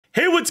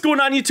What's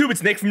going on YouTube?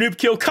 It's Nick from Noob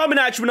Kill coming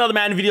at you with another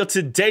Madden video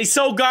today.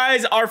 So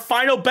guys, our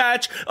final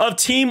batch of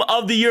Team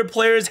of the Year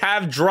players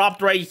have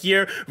dropped right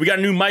here. We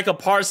got new Micah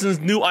Parsons,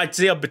 new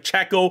Isaiah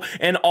Pacheco,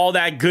 and all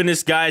that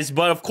goodness, guys.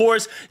 But of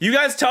course, you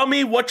guys tell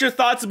me what your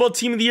thoughts about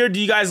Team of the Year. Do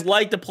you guys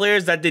like the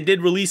players that they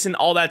did release and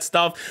all that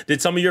stuff?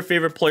 Did some of your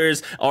favorite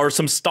players or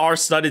some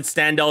star-studded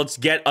standouts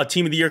get a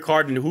Team of the Year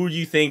card? And who do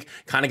you think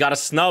kind of got a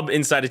snub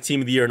inside of Team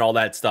of the Year and all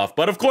that stuff?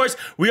 But of course,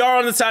 we are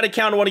on the side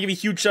account. I want to give a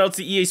huge shout out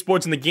to EA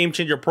Sports and the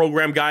GameChanger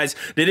program, guys.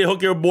 They did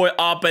hook your boy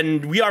up,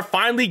 and we are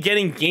finally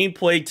getting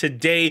gameplay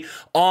today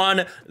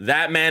on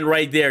that man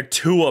right there,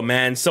 Tua,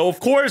 man. So of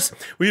course,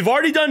 we've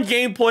already done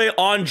gameplay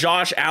on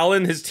Josh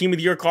Allen, his Team of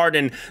the Year card,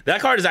 and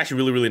that card is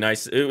actually really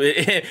nice.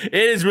 It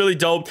is really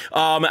dope.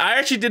 I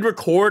actually did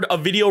record a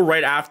video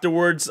right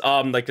afterwards,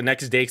 like the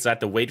next day, because I had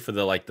to wait for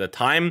the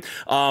time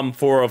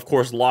for, of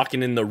course,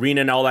 locking in the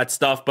arena and all that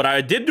stuff. But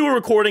I did do a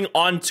recording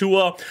on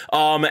Tua,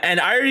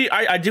 and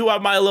I do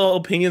have my little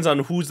opinions on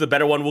who's the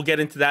better one. We'll get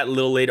into that a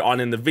little later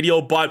on in the video,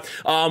 but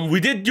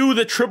we did do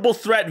the triple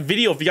threat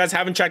video. If you guys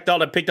haven't checked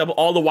out, I picked up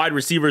all the wide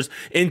receivers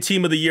in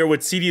Team of the Year with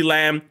CeeDee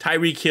Lamb,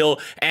 Tyreek Hill,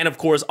 and of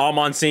course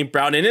Amon St.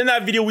 Brown. And in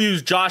that video, we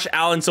used Josh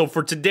Allen. So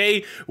for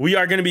today, we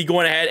are going to be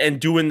going ahead and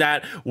doing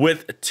that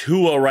with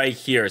Tua right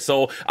here.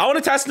 So I want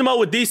to test them out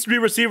with these three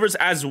receivers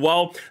as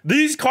well.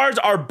 These cards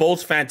are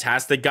both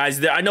fantastic,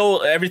 guys. I know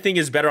everything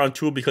is better on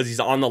Tua because he's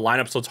on the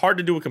lineup, so it's hard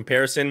to do a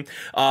comparison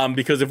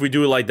because if we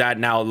do it like that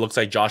now, it looks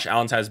like Josh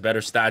Allen has better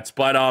stats.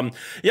 But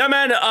yeah,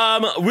 man,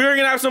 we're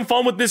gonna have some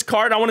fun with this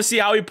card. I want to see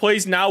how he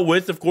plays now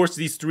with, of course,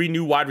 these three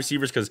new wide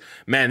receivers, because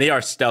man, they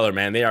are stellar,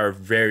 man. They are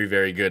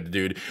very good,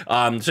 dude.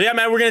 So yeah,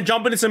 man, we're gonna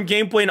jump into some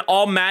gameplay in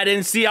all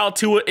Madden, see how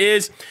Tua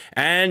is,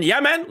 and yeah,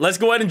 man, let's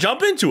go ahead and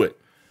jump into it.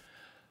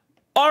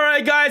 All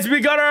right, guys, we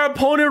got our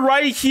opponent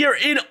right here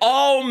in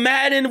all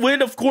Madden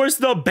with, of course,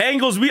 the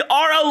Bengals. We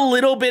are a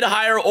little bit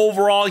higher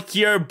overall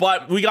here,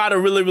 but we got a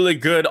really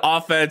good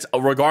offense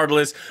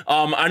regardless.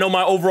 I know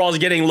my overall is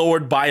getting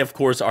lowered by, of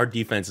course, our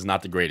defense is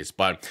not the greatest,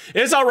 but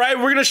it's all right.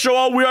 We're going to show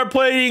out. We are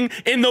playing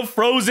in the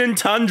frozen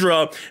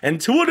tundra, and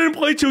Tua didn't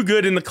play too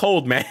good in the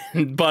cold, man.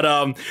 but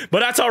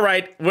that's all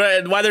right.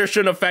 Weather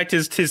shouldn't affect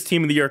his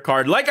Team of the Year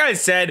card. Like I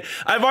said,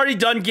 I've already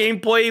done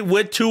gameplay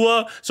with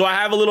Tua, so I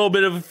have a little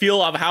bit of a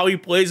feel of how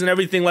he plays and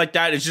everything like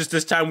that. It's just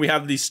this time we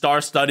have these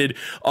star-studded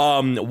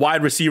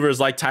wide receivers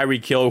like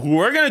Tyreek Hill, who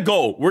we're gonna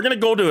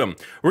go to him.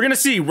 We're gonna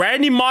see.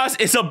 Randy Moss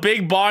is a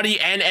big body,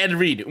 and Ed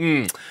Reed.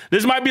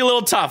 This might be a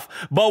little tough,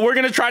 but we're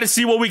gonna try to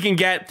see what we can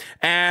get.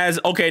 As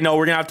okay, no,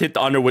 we're gonna have to hit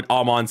the under with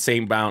Amon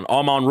St. Brown,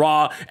 Amon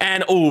Ra,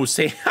 and oh,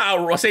 St.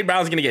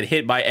 Brown's gonna get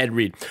hit by Ed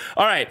Reed.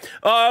 All right,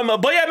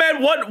 but yeah,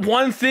 man,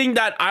 one thing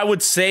that I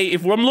would say,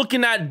 if I'm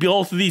looking at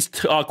both of these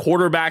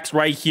quarterbacks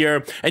right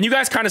here, and you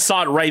guys kind of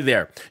saw it right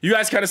there. You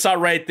guys kind of saw it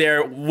right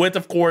there with,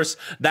 of course,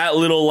 that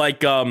little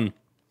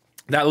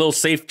that little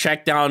safe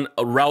check down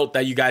route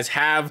that you guys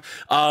have.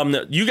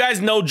 You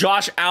guys know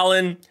Josh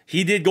Allen.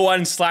 He did go ahead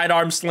and slide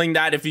arm sling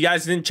that. If you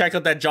guys didn't check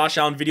out that Josh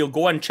Allen video,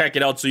 go ahead and check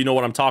it out so you know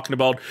what I'm talking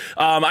about.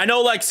 I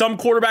know like some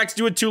quarterbacks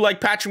do it too, like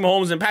Patrick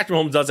Mahomes, and Patrick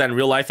Mahomes does that in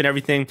real life and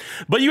everything.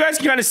 But you guys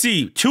can kind of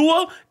see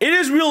Tua, it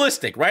is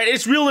realistic, right?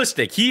 It's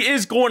realistic. He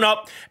is going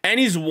up and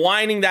he's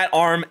winding that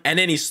arm and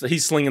then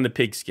he's slinging the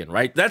pigskin,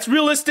 right? That's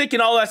realistic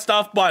and all that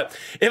stuff. But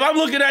if I'm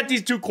looking at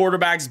these two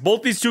quarterbacks,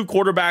 both these two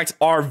quarterbacks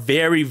are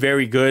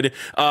very good.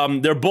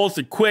 They're both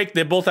quick.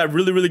 They both have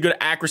really good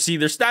accuracy.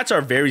 Their stats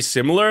are very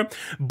similar,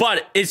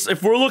 but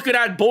if we're looking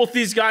at both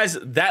these guys,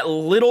 that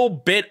little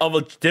bit of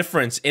a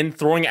difference in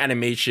throwing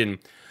animation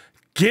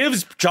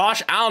gives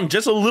Josh Allen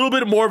just a little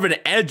bit more of an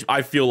edge,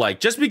 I feel like,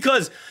 just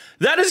because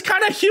that is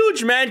kind of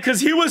huge, man, because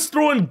he was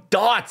throwing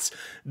dots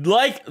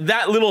like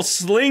that little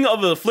sling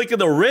of a flick of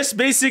the wrist,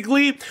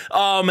 basically,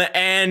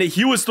 and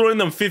he was throwing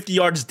them 50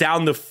 yards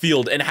down the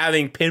field and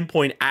having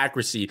pinpoint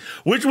accuracy,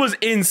 which was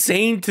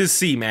insane to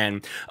see,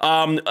 man.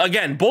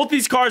 Again, both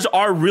these cards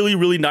are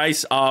really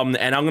nice, and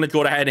I'm gonna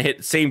go ahead and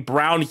hit St.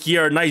 Brown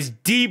here. Nice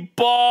deep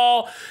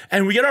ball,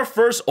 and we get our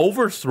first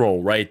overthrow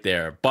right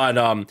there. But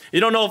you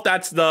don't know if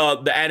that's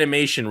the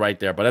animation right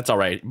there, but that's all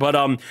right. But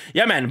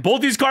yeah, man, both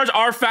these cards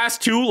are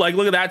fast too. Like,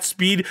 look at that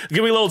speed.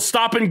 Give me a little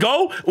stop and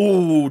go.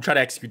 Ooh, try to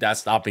execute that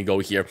stop and go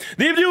here.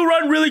 They do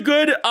run really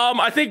good.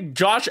 I think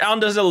Josh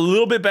Allen does a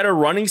little bit better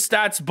running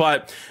stats,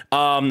 but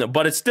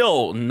it's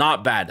still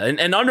not bad.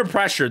 And under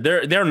pressure,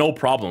 they're no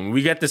problem.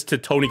 We get this to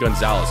Tony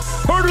Gonzalez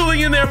hurdling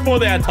in there for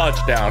that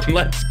touchdown.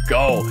 Let's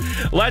go.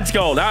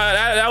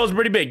 That was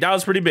pretty big.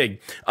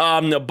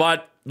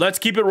 But let's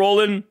keep it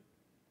rolling.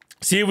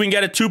 See if we can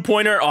get a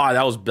two-pointer. Oh,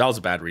 that was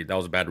a bad read. That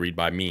was a bad read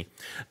by me.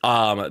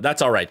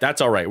 That's all right.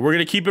 We're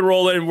gonna keep it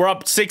rolling. We're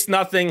up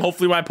 6-0.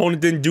 Hopefully my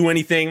opponent didn't do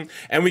anything,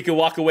 and we can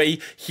walk away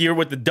here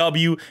with the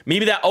W.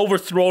 Maybe that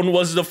overthrown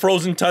was the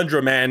frozen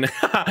tundra, man.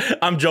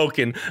 I'm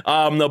joking.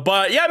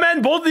 But yeah,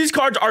 man, both of these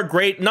cards are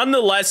great.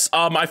 Nonetheless,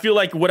 I feel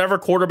like whatever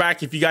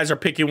quarterback, if you guys are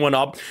picking one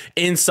up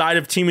inside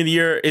of Team of the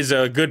Year, is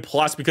a good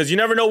plus, because you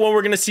never know when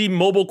we're gonna see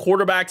mobile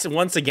quarterbacks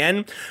once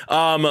again.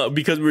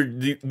 Because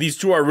these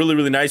two are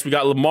really nice. We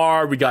got Lamar,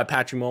 Lamar, we got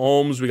Patrick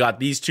Mahomes, we got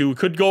these two. We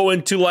could go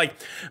into like,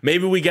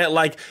 maybe we get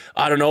like,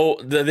 I don't know,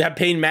 they have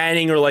Peyton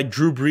Manning or like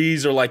Drew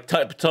Brees or like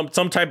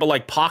some type of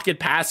like pocket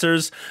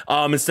passers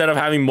instead of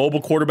having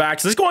mobile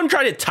quarterbacks. Let's go ahead and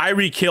try to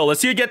Tyreek Hill.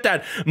 Let's see you get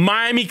that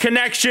Miami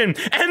connection.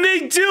 And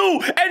they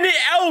do,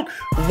 and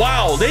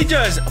wow, they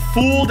just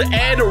fooled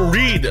Ed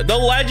Reed. The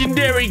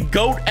legendary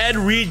GOAT Ed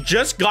Reed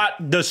just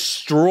got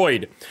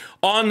destroyed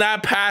on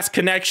that pass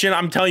connection.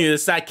 I'm telling you,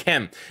 it's that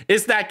chem.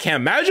 It's that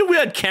chem. Imagine we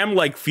had chem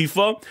like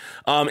FIFA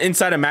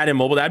inside of Madden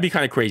Mobile. That'd be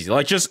kind of crazy.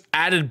 Like just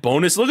added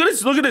bonus. Look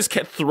at this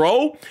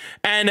throw,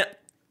 and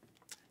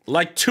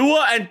like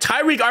Tua and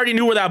Tyreek already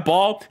knew where that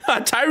ball.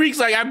 Tyreek's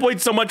like, I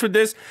played so much with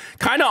this,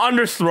 kind of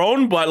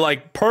underthrown, but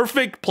like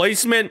perfect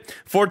placement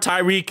for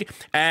Tyreek,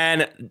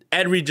 and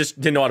Ed Reed just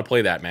didn't know how to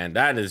play that, man.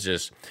 That was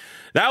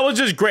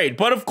just great.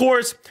 But of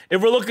course,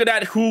 if we're looking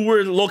at who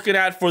we're looking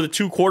at for the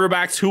two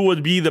quarterbacks, who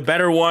would be the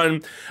better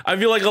one, I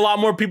feel like a lot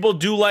more people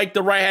do like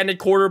the right-handed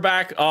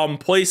quarterback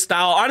play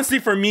style. Honestly,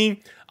 for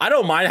me, I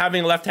don't mind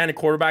having a left-handed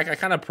quarterback. I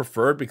kind of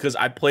prefer it because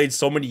I played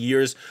so many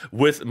years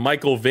with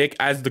Michael Vick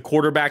as the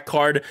quarterback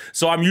card.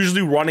 So I'm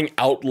usually running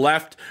out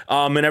left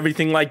and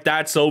everything like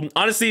that. So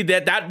honestly,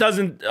 that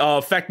doesn't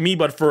affect me.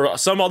 But for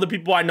some other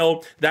people I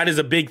know, that is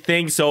a big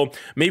thing. So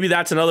maybe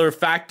that's another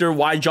factor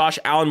why Josh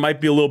Allen might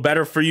be a little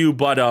better for you.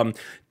 But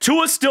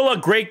Tua's still a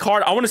great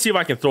card. I want to see if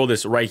I can throw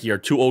this right here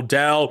to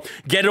Odell.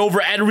 Get it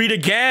over Ed Reed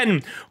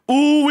again.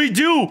 Ooh, we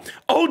do.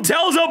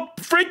 Odell's a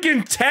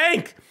freaking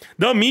tank.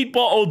 The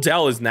meatball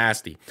Odell is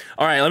nasty.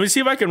 All right, let me see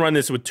if I can run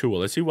this with Tua.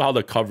 Let's see how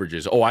the coverage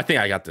is. Oh, I think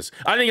I got this.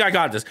 I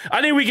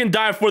think we can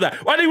dive for that.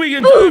 I think we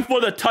can dive for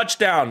the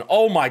touchdown.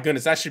 Oh my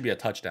goodness, that should be a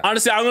touchdown.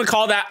 Honestly, I'm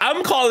calling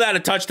that a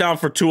touchdown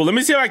for Tua. Let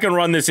me see if I can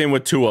run this in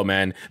with Tua,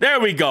 man.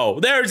 There we go.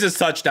 There's his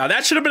touchdown.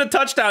 That should have been a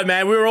touchdown,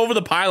 man. We were over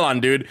the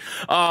pylon, dude.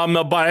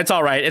 But it's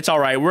all right. It's all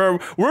right. We're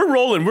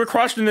rolling. We're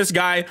crushing this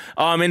guy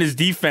in his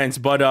defense.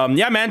 But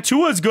yeah, man,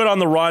 Tua is good on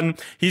the run.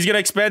 He's gonna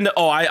expend.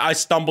 Oh, I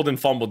stumbled and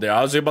fumbled there.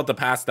 I was about to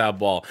pass that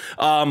ball.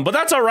 But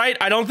that's all right.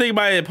 I don't think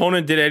my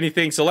opponent did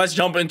anything. So let's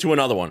jump into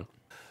another one.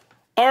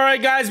 All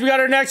right, guys, we got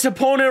our next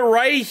opponent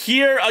right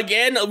here.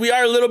 Again, we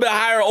are a little bit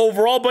higher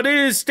overall, but it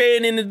is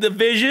staying in the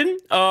division,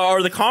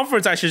 or the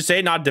conference, I should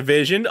say, not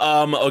division,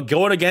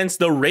 going against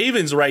the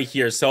Ravens right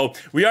here. So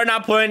we are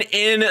not playing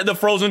in the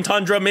frozen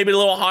tundra, maybe a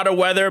little hotter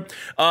weather.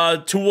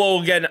 Tua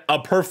will get a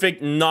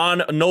perfect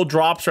no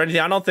drops or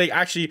anything. I don't think,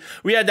 actually,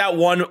 we had that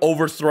one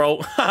overthrow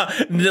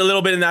a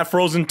little bit in that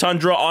frozen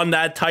tundra on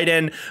that tight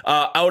end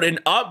out and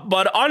up.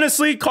 But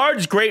honestly,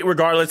 card's great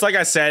regardless. Like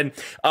I said,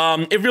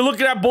 if you're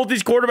looking at both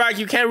these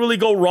quarterbacks, you can't really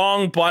go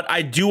wrong, but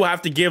I do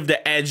have to give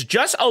the edge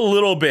just a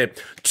little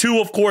bit to,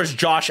 of course,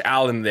 Josh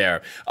Allen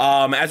there.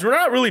 As we're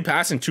not really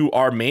passing to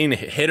our main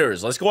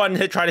hitters. Let's go ahead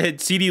and try to hit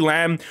CeeDee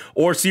Lamb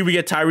or see if we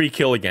get Tyreek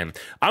Hill again.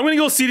 I'm going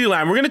to go CeeDee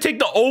Lamb. We're going to take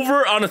the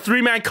over on a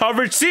 3-man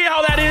coverage. See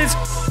how that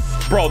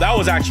is? Bro, that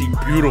was actually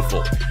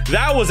beautiful.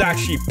 That was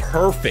actually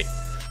perfect.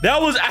 That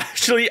was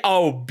actually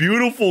a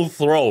beautiful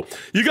throw.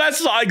 You guys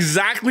saw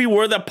exactly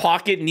where the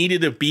pocket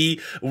needed to be.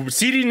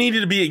 CD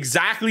needed to be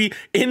exactly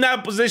in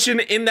that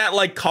position, in that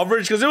like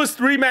coverage, because it was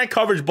 3-man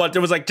coverage, but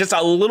there was like just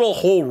a little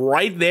hole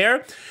right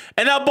there.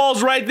 And that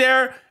ball's right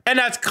there. And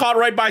that's caught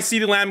right by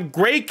CeeDee Lamb.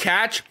 Great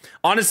catch.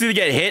 Honestly, to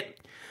get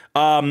hit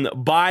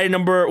by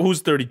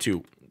who's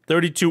 32?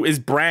 32 is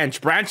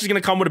Branch. Branch is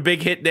going to come with a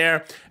big hit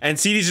there. And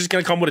CD's just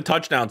going to come with a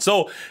touchdown.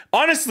 So,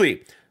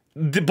 honestly,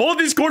 both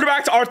these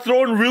quarterbacks are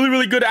throwing really,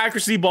 really good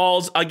accuracy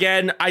balls.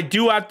 Again, I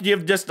do have to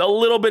give just a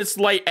little bit of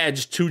slight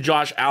edge to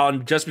Josh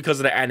Allen just because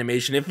of the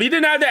animation. If he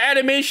didn't have the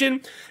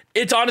animation,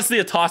 it's honestly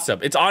a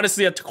toss-up. It's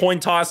honestly a coin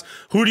toss.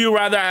 Who do you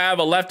rather have,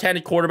 a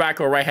left-handed quarterback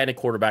or a right-handed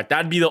quarterback?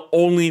 That'd be the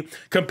only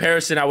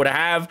comparison I would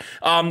have.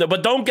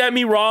 But don't get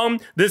me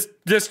wrong, this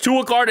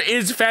Tua card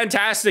is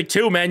fantastic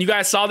too, man. You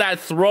guys saw that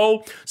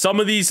throw. Some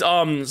of these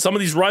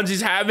runs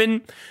he's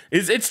having,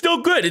 it's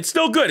still good. It's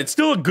still good. It's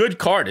still a good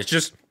card. It's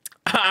just,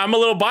 I'm a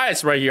little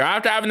biased right here.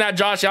 After having that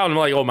Josh Allen, I'm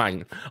like, oh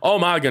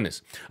my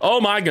goodness.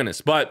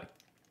 But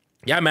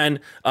yeah, man,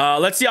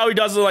 let's see how he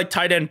does it like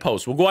tight end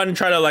post. We'll go ahead and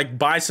try to like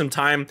buy some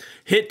time,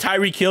 hit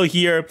Tyreek Hill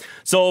here.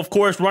 So of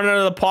course, run out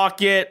of the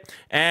pocket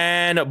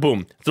and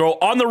boom, throw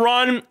on the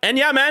run. And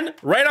yeah, man,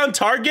 right on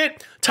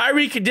target.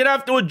 Tyreek did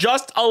have to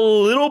adjust a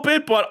little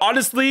bit, but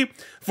honestly,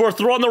 for a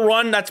throw on the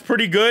run, that's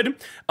pretty good.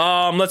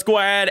 Let's go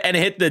ahead and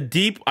hit the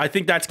deep. I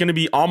think that's going to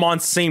be Amon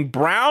St.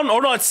 Brown. Oh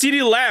no, it's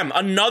CeeDee Lamb.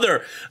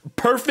 Another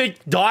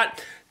perfect dot.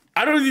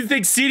 I don't even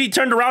think CD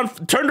turned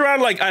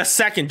around like a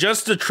second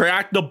just to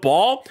track the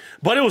ball,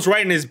 but it was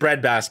right in his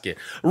breadbasket.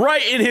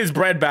 Right in his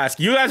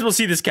breadbasket. You guys will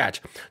see this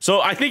catch.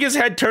 So I think his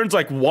head turns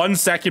like 1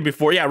 second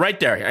before. Yeah, right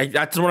there.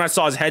 That's when I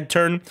saw his head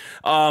turn.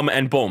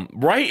 And boom,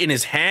 right in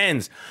his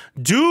hands.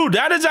 Dude,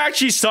 that is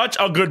actually such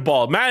a good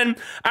ball. Man,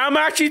 I'm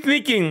actually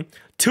thinking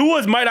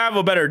Tua's might have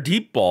a better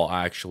deep ball,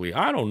 actually.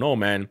 I don't know,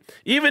 man.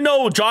 Even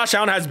though Josh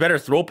Allen has better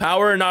throw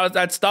power and all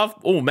that stuff,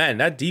 oh, man,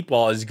 that deep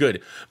ball is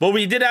good. But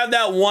we did have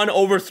that one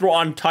overthrow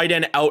on tight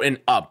end out and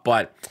up.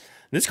 But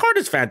This card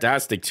is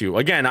fantastic too.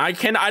 Again, I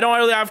don't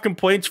really have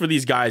complaints for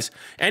these guys.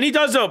 And he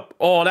does a,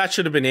 oh, that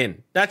should have been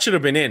in. That should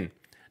have been in.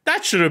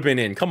 That should have been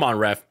in. Come on,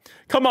 ref.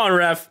 Come on,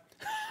 ref.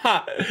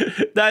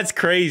 That's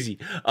crazy.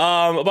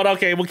 But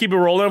okay, we'll keep it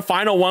rolling.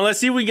 Final one. Let's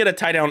see if we can get a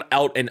tie down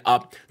out and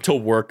up to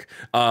work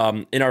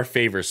in our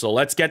favor. So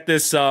let's get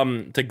this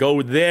to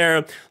go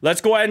there. Let's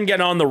go ahead and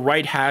get on the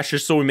right hash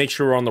just so we make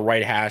sure we're on the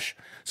right hash.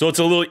 So it's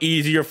a little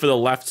easier for the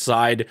left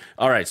side.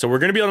 All right, so we're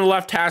going to be on the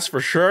left hash for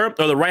sure,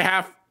 or the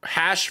right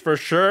hash for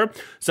sure.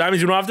 So that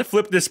means we don't have to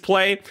flip this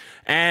play.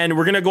 And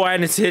we're going to go ahead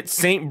and hit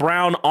St.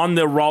 Brown on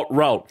the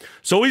route.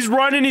 So he's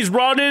running,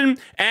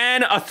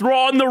 and a throw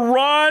on the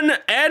run,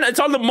 and it's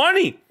on the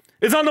money.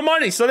 It's on the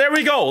money. So there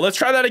we go. Let's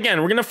try that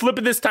again. We're going to flip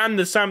it this time.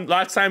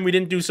 Last time we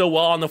didn't do so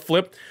well on the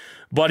flip.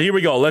 But here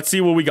we go. Let's see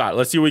what we got.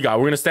 We're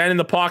going to stand in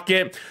the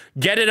pocket,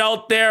 get it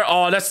out there.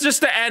 Oh, that's just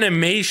the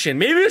animation.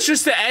 Maybe it's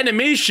just the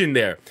animation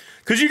there.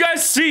 Because you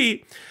guys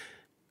see,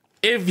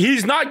 if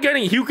he's not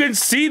getting, you can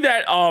see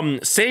that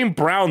St.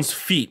 Brown's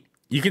feet.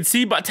 You can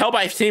see, tell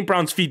by St.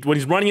 Brown's feet when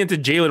he's running into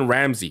Jalen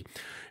Ramsey.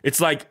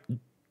 It's like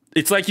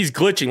he's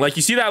glitching. Like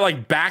you see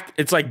that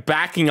it's like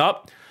backing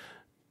up.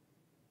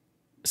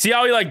 See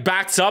how he like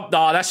backs up?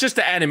 Oh, that's just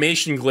the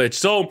animation glitch.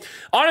 So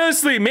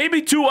honestly,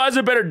 maybe Tua has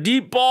a better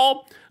deep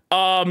ball.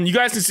 You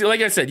guys can see,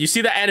 like I said, you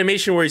see the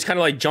animation where he's kind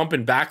of like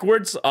jumping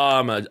backwards.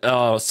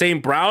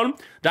 St. Brown,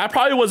 that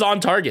probably was on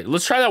target.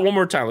 Let's try that one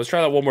more time.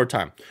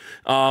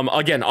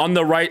 Again, on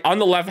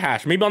the left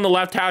hash. Maybe on the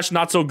left hash,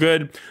 not so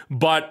good,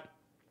 but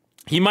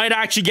he might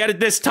actually get it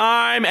this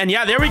time. And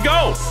yeah, there we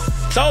go.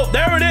 So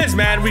there it is,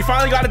 man. We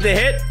finally got it to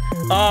hit.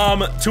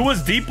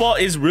 Tua's deep ball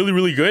is really,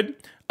 really good.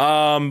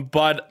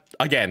 But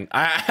again,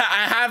 I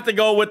have to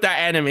go with that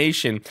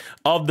animation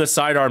of the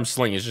sidearm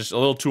sling. It's just a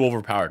little too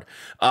overpowered.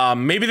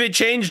 Maybe they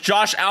change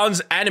Josh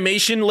Allen's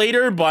animation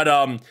later, but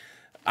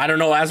I don't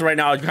know. As of right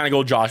now, I'd kind of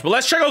go Josh. But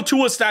let's check out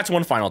Tua's stats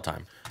one final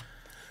time.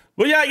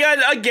 But yeah, guys,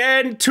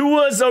 again,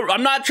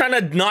 I'm not trying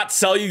to not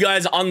sell you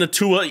guys on the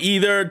Tua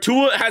either.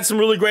 Tua had some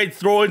really great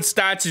throwing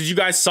stats, as you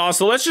guys saw.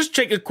 So let's just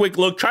take a quick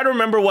look. Try to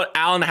remember what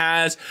Allen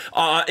has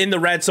in the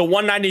red. So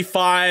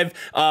 195.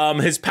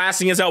 His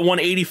passing is at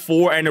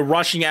 184 and the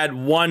rushing at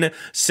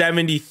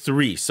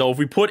 173. So if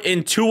we put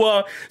in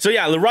Tua, so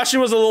yeah, the rushing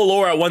was a little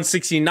lower at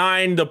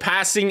 169. The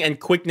passing and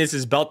quickness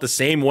is about the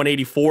same,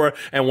 184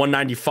 and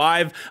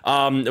 195.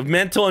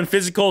 Mental and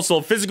physical.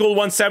 So physical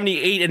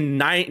 178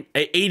 and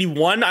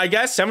 81. I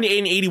guess 78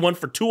 and 81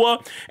 for Tua,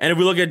 and if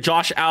we look at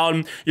Josh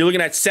Allen, you're looking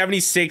at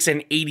 76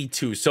 and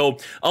 82. So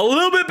a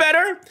little bit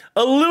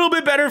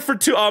better for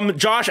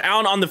Josh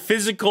Allen on the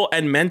physical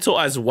and mental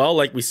as well,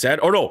 like we said.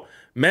 Or no,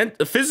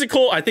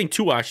 physical, I think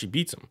Tua actually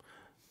beats him.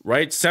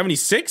 Right,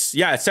 76?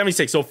 Yeah,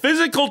 76. So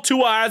physical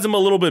Tua has him a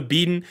little bit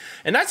beaten,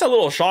 and that's a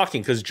little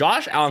shocking because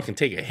Josh Allen can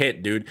take a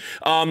hit, dude.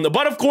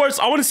 But of course,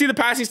 I want to see the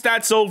passing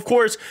stats. So of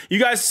course, you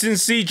guys can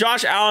see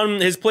Josh Allen,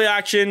 his play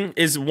action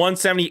is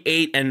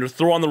 178, and the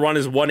throw on the run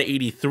is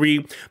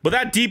 183. But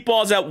that deep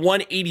ball is at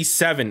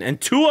 187, and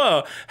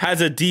Tua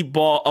has a deep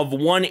ball of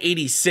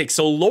 186.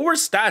 So lower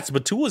stats,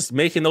 but Tua's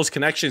making those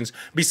connections.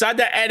 Beside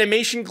that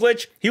animation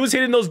glitch, he was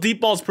hitting those deep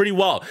balls pretty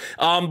well.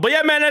 But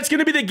yeah, man, that's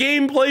gonna be the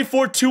gameplay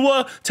for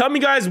Tua. Tell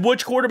me, guys,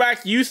 which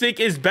quarterback you think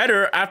is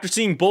better after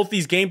seeing both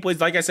these gameplays.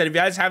 Like I said, if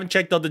you guys haven't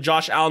checked out the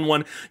Josh Allen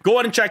one, go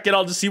ahead and check it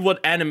out to see what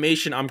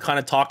animation I'm kind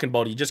of talking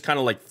about. He just kind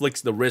of like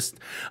flicks the wrist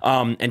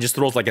and just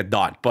throws like a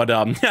dot. But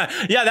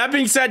yeah, that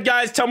being said,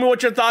 guys, tell me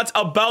what your thoughts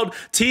about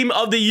Team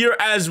of the Year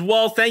as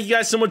well. Thank you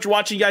guys so much for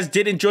watching. You guys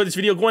did enjoy this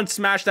video. Go and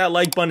smash that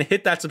like button,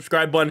 hit that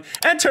subscribe button,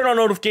 and turn on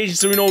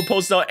notifications so we know we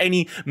post out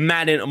any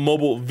Madden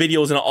mobile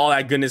videos and all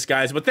that goodness,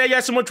 guys. But thank you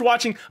guys so much for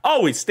watching.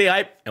 Always stay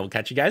hype, and we'll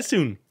catch you guys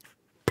soon.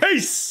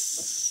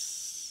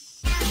 Peace.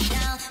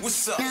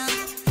 What's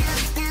up?